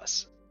with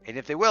us. And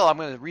if they will, I'm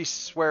going to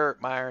re-swear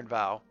my iron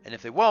vow. And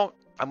if they won't,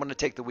 I'm going to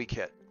take the weak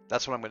hit.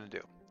 That's what I'm going to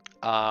do.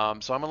 So I'm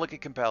going to look at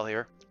compel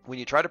here. When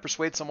you try to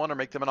persuade someone or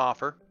make them an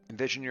offer,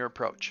 envision your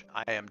approach.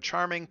 I am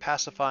charming,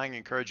 pacifying,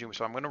 encouraging,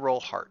 so I'm going to roll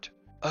heart.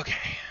 Okay.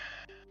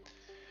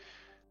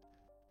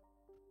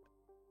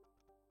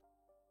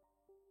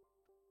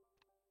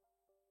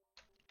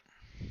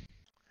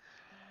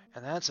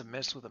 And that's a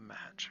miss with a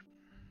match.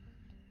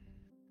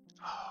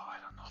 Oh, I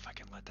don't know if I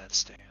can let that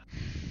stand.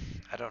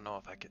 I don't know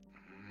if I could.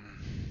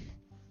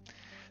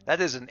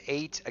 That is an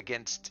 8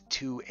 against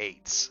 2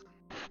 8s.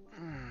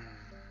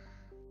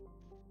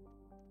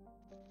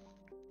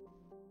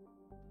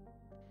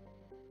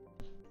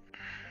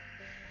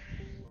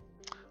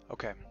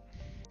 Okay.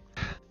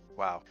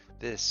 Wow.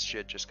 This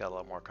shit just got a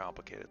lot more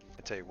complicated.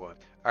 I tell you what.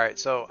 All right,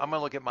 so I'm going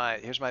to look at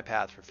here's my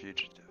path for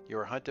fugitive. You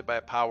are hunted by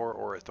a power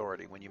or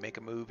authority. When you make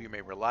a move, you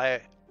may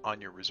rely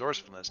on your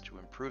resourcefulness to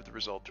improve the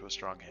result to a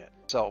strong hit.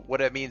 So what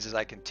that means is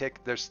I can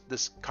tick,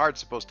 this card's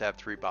supposed to have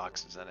 3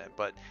 boxes in it,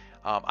 but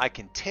I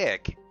can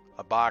tick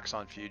a box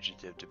on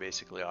fugitive to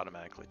basically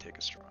automatically take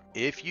a strong.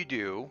 If you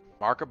do,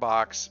 mark a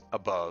box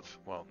above,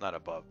 well, not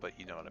above, but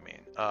you know what I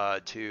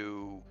mean,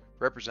 to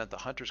represent the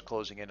hunters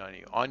closing in on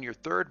you. On your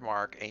third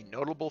mark, a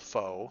notable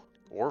foe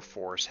or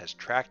force has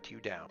tracked you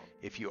down.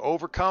 If you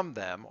overcome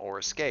them or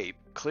escape,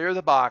 clear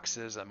the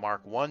boxes and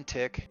mark 1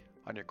 tick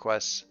on your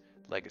quest's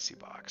legacy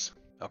box.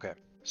 Okay,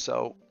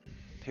 so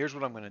here's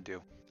what I'm going to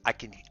do. I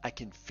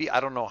can feel, I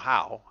don't know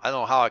how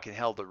I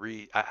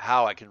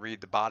can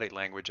read the body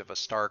language of a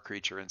star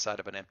creature inside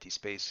of an empty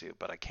spacesuit,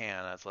 but I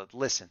can. I thought,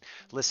 listen,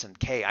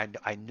 Kay,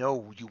 I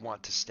know you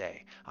want to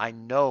stay. I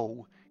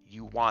know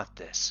you want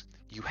this.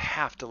 You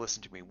have to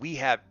listen to me. We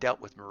have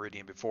dealt with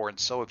Meridian before, and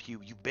so have you.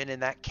 You've been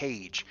in that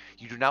cage.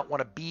 You do not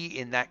want to be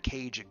in that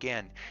cage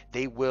again.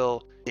 They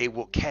will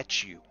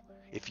catch you.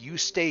 If you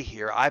stay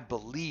here, I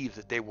believe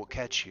that they will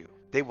catch you.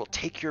 They will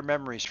take your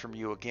memories from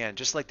you again,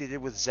 just like they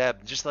did with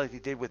Zeb, just like they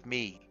did with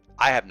me.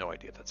 I have no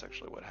idea if that's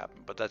actually what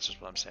happened, but that's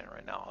just what I'm saying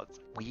right now.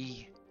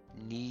 We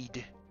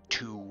need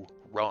to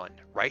run.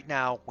 Right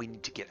now, we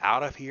need to get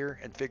out of here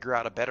and figure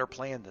out a better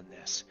plan than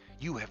this.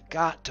 You have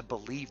got to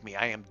believe me.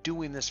 I am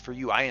doing this for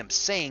you. I am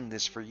saying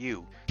this for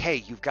you.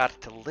 Hey, you've got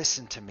to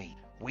listen to me.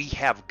 We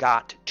have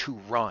got to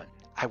run.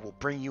 I will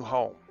bring you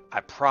home.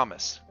 I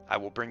promise I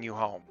will bring you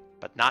home,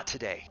 but not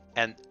today.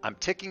 And I'm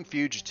ticking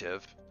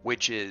fugitive,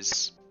 which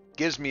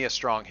gives me a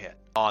strong hit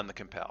on the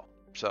compel.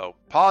 So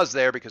pause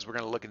there because we're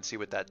going to look and see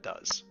what that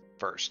does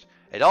first.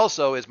 It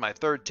also is my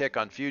third tick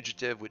on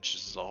fugitive, which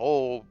is a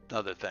whole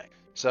other thing.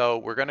 So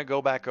we're going to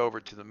go back over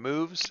to the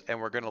moves,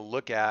 and we're going to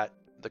look at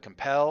the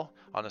compel.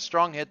 On a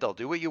strong hit, they'll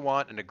do what you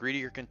want and agree to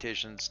your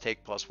conditions.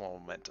 Take +1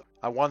 momentum.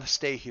 I want to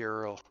stay here,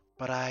 Earl,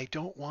 but I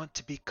don't want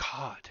to be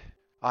caught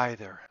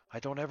either. I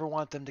don't ever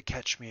want them to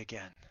catch me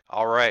again.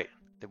 All right,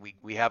 then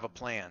we have a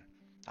plan.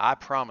 I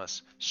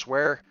promise.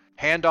 Swear,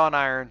 hand on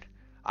iron,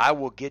 I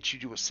will get you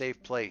to a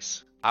safe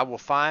place. I will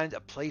find a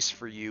place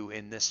for you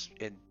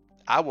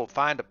I will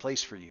find a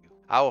place for you.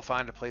 I will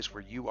find a place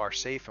where you are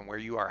safe and where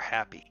you are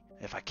happy.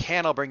 If I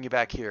can, I'll bring you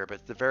back here, but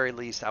at the very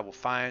least, I will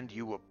find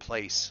you a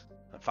place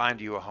and find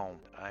you a home.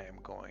 I am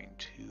going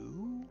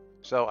to...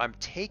 So I'm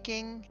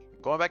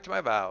going back to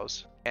my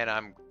vows, and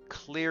I'm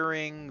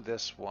clearing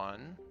this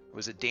one. It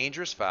was a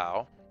dangerous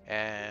vow,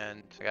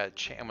 and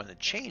I'm going to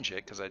change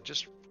it because I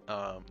just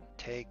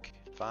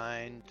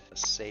find a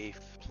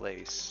safe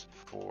place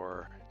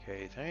for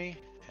K3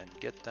 and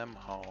get them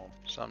home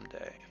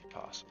someday if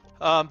possible.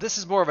 This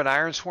is more of an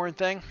Ironsworn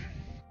thing,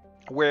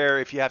 where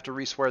if you have to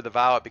re-swear the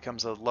vow, it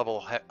becomes a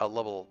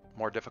level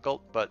more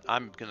difficult. But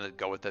I'm going to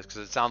go with this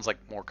because it sounds like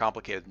more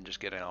complicated than just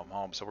getting them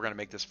home. So we're going to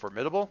make this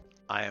formidable.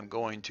 I am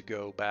going to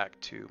go back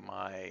to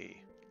my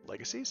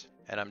legacies,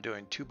 and I'm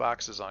doing 2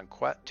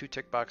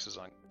 tick boxes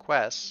on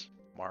quests,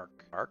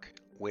 mark,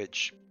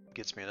 which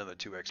gets me another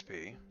 2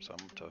 XP. So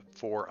I'm up to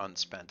 4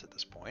 unspent at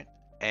this point.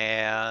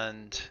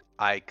 And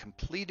I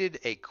completed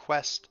a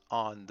quest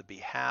on the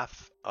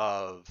behalf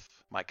of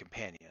my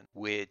companion,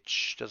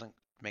 which doesn't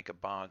make a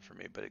bond for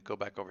me, but go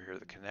back over here to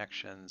the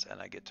connections,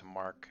 and I get to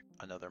mark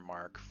another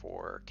mark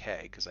for K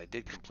because I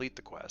did complete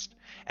the quest.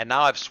 And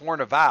now I've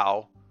sworn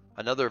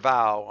another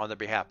vow on their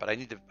behalf, but I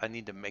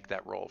need to make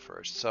that roll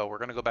first. So we're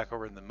going to go back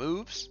over in the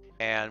moves,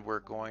 and we're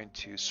going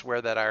to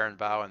swear that iron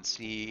vow and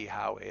see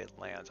how it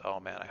lands. Oh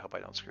man, I hope I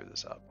don't screw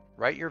this up.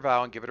 Write your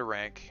vow and give it a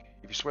rank.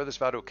 If you swear this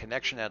vow to a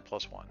connection, add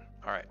 +1. All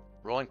right,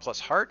 rolling plus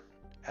heart,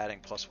 adding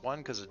 +1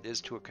 because it is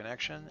to a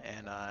connection,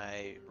 and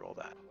I roll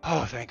that.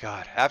 Oh, thank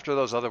God. After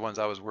those other ones,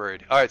 I was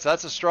worried. All right, so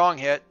that's a strong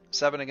hit.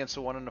 7 against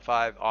a 1 and a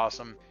 5.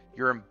 Awesome.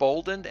 You're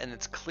emboldened, and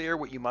it's clear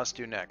what you must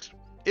do next.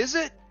 Is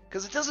it?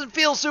 Because it doesn't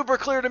feel super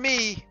clear to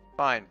me.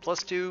 Fine.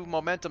 +2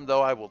 momentum,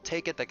 though. I will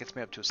take it. That gets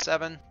me up to a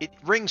 7. It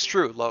rings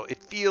true, Lo.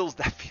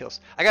 That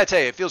feels. I gotta tell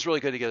you, it feels really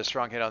good to get a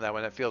strong hit on that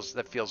one. That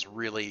feels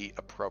really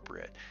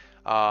appropriate.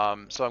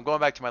 So I'm going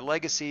back to my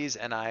legacies,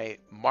 and I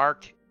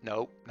marked.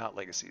 Nope, not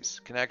legacies.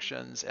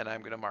 Connections, and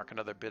I'm going to mark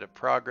another bit of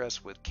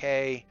progress with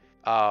K.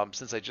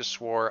 Since I just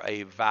swore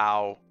a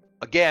vow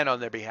again on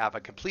their behalf. I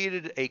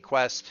completed a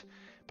quest,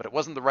 but it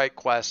wasn't the right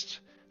quest.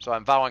 So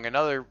I'm vowing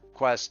another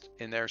quest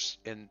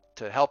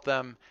to help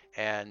them,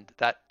 and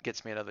that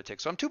gets me another tick.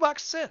 So I'm 2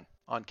 boxes in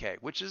on K,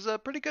 which is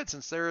pretty good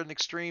since they're an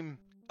extreme.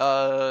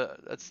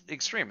 That's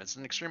extreme. It's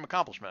an extreme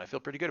accomplishment. I feel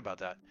pretty good about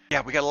that.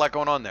 Yeah, we got a lot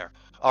going on there.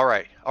 All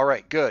right.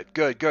 Good.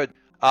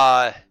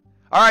 All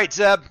right,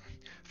 Zeb.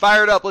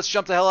 Fire it up. Let's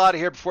jump the hell out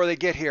of here before they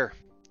get here.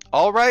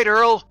 All right,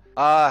 Earl.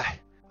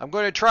 I'm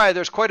going to try.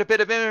 There's quite a bit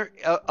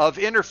of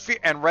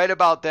interference, and right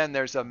about then,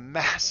 there's a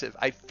massive.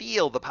 I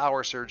feel the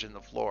power surge in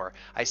the floor.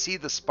 I see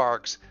the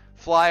sparks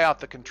fly off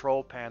the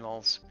control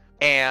panels,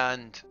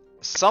 and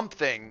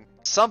something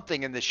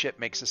in the ship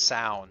makes a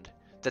sound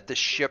that the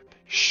ship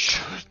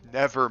should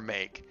never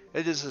make.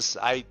 It is just,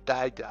 I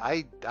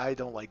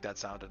don't like that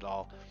sound at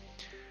all.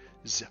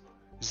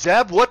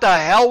 Zeb, what the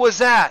hell was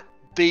that?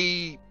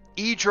 The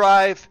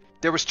E-drive.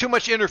 There was too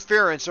much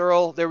interference,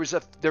 Earl. There was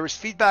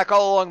feedback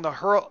all along the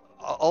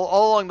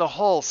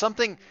hull.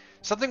 Something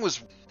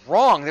was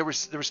wrong. There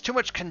was too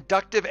much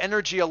conductive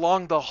energy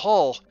along the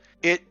hull.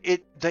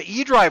 The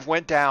E-drive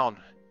went down.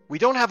 We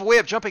don't have a way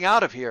of jumping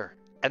out of here.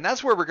 And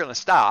that's where we're going to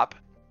stop,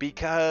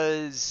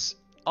 because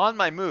on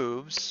my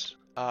moves,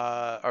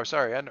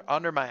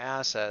 under my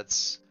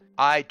assets,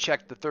 I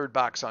checked the 3rd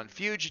box on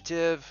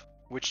fugitive,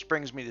 which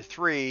brings me to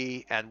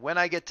 3. And when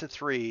I get to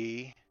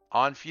 3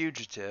 on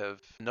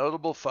fugitive,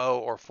 notable foe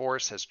or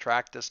force has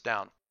tracked us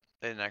down.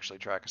 They didn't actually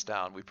track us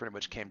down. We pretty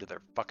much came to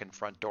their fucking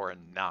front door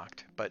and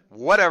knocked. But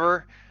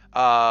whatever.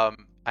 I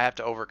have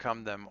to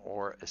overcome them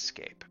or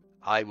escape.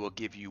 I will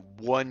give you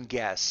one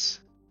guess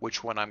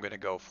which one I'm going to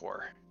go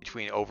for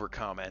between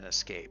overcome and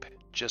escape.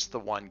 Just the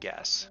one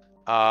guess.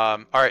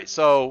 All right,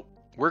 so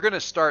we're going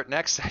to start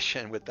next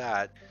session with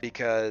that,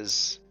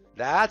 because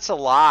that's a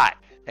lot.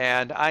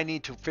 And I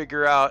need to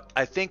figure out,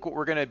 I think what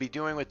we're going to be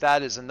doing with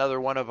that is another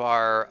one of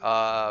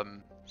our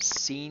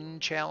scene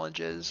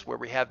challenges, where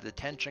we have the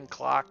tension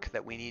clock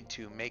that we need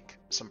to make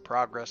some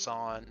progress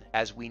on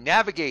as we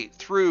navigate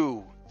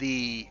through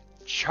the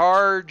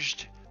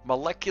charged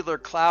molecular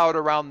cloud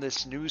around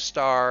this new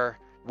star,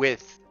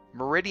 with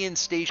Meridian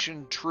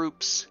Station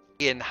troops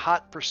in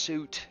hot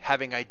pursuit,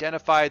 having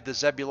identified the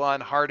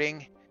Zebulon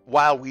Harding,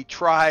 while we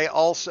try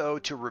also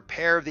to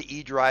repair the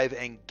E-drive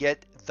and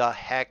get the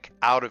heck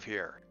out of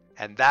here.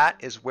 And that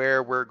is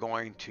where we're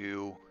going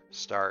to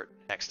start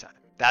next time.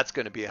 That's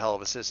going to be a hell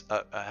of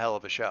a hell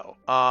of a show.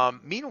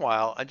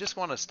 Meanwhile, I just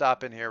want to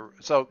stop in here.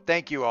 So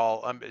thank you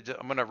all. I'm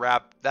going to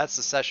wrap. That's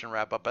the session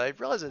wrap up. But I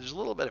realize that there's a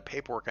little bit of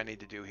paperwork I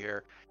need to do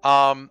here.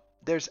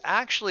 There's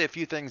actually a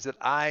few things that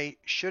I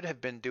should have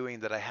been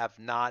doing that I have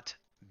not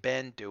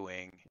been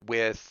doing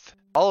with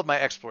all of my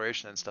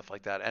exploration and stuff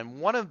like that. And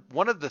one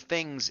of the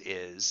things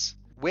is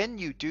when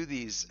you do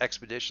these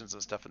expeditions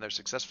and stuff and they're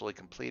successfully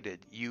completed,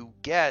 you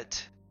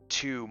get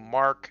to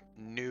mark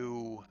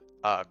new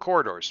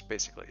corridors,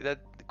 basically. That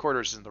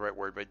corridors isn't the right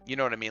word, but you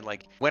know what I mean.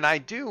 Like when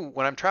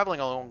I'm traveling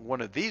along one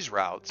of these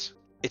routes,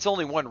 it's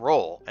only one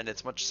roll, and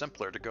it's much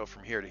simpler to go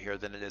from here to here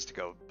than it is to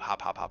go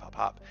hop, hop, hop, hop,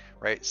 hop,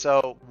 right?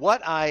 So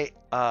what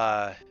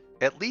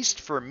at least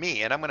for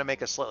me, and I'm going to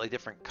make a slightly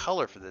different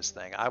color for this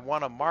thing, I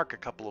want to mark a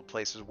couple of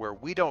places where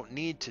we don't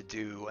need to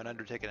do and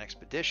undertake an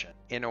expedition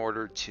in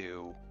order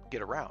to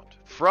get around.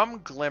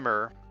 From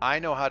Glimmer, I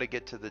know how to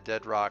get to the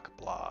Dead Rock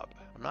Blob.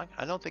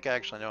 I don't think I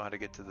actually know how to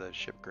get to the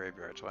ship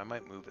graveyard, so I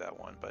might move that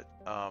one. But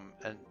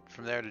and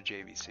from there to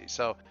JVC.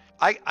 So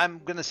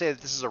I'm gonna say that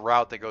this is a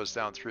route that goes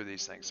down through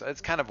these things. So it's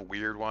kind of a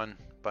weird one,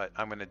 but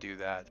I'm gonna do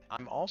that.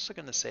 I'm also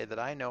gonna say that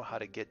I know how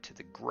to get to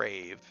the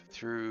grave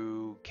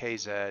through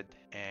KZ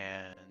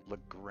and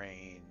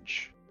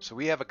Lagrange. So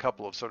we have a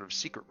couple of sort of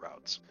secret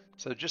routes.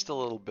 So just a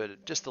little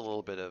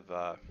bit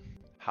of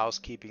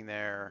housekeeping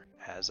there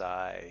as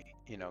I,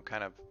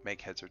 kind of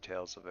make heads or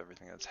tails of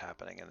everything that's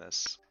happening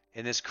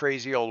in this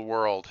crazy old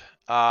world.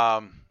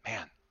 Man,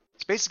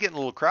 space is getting a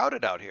little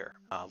crowded out here.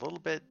 A little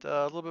bit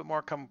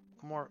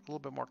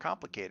more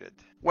complicated.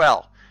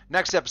 Well,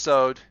 next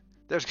episode,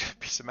 there's gonna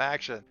be some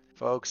action,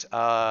 folks.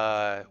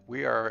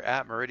 We are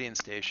at Meridian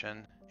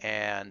Station,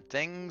 and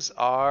things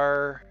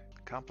are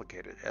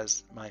complicated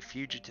as my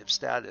fugitive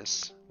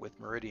status with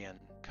Meridian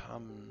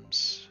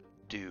comes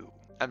due.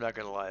 I'm not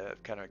gonna lie, I'm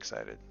kind of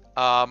excited.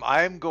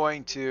 I'm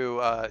going to,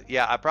 I've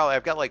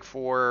got like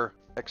 4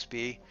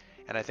 XP,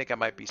 and I think I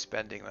might be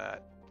spending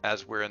that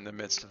as we're in the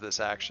midst of this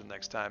action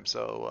next time.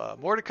 So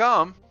more to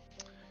come.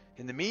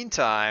 In the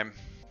meantime,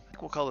 I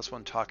think we'll call this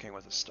one Talking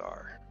with a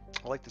Star.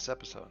 I like this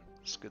episode.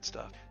 It's good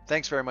stuff.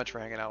 Thanks very much for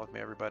hanging out with me,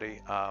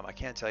 everybody. I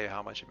can't tell you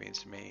how much it means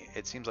to me.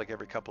 It seems like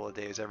every couple of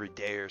days, every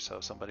day or so,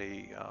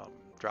 somebody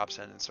drops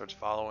in and starts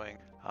following.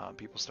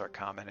 People start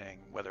commenting,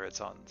 whether it's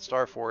on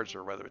Starforged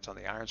or whether it's on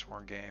the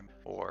Ironsworn game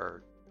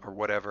or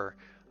whatever.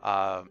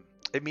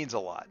 It means a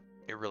lot.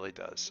 It really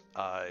does.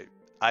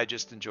 I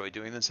just enjoy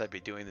doing this. I'd be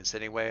doing this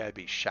anyway. I'd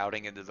be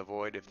shouting into the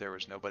void if there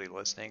was nobody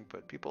listening,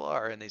 but people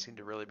are, and they seem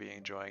to really be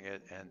enjoying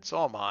it, and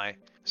so am I.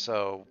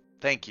 So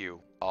thank you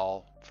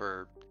all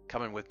for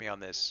coming with me on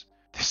this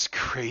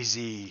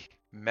crazy,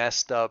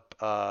 messed up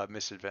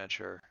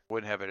misadventure.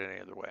 Wouldn't have it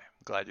any other way.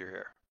 I'm glad you're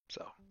here.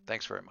 So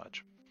thanks very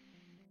much.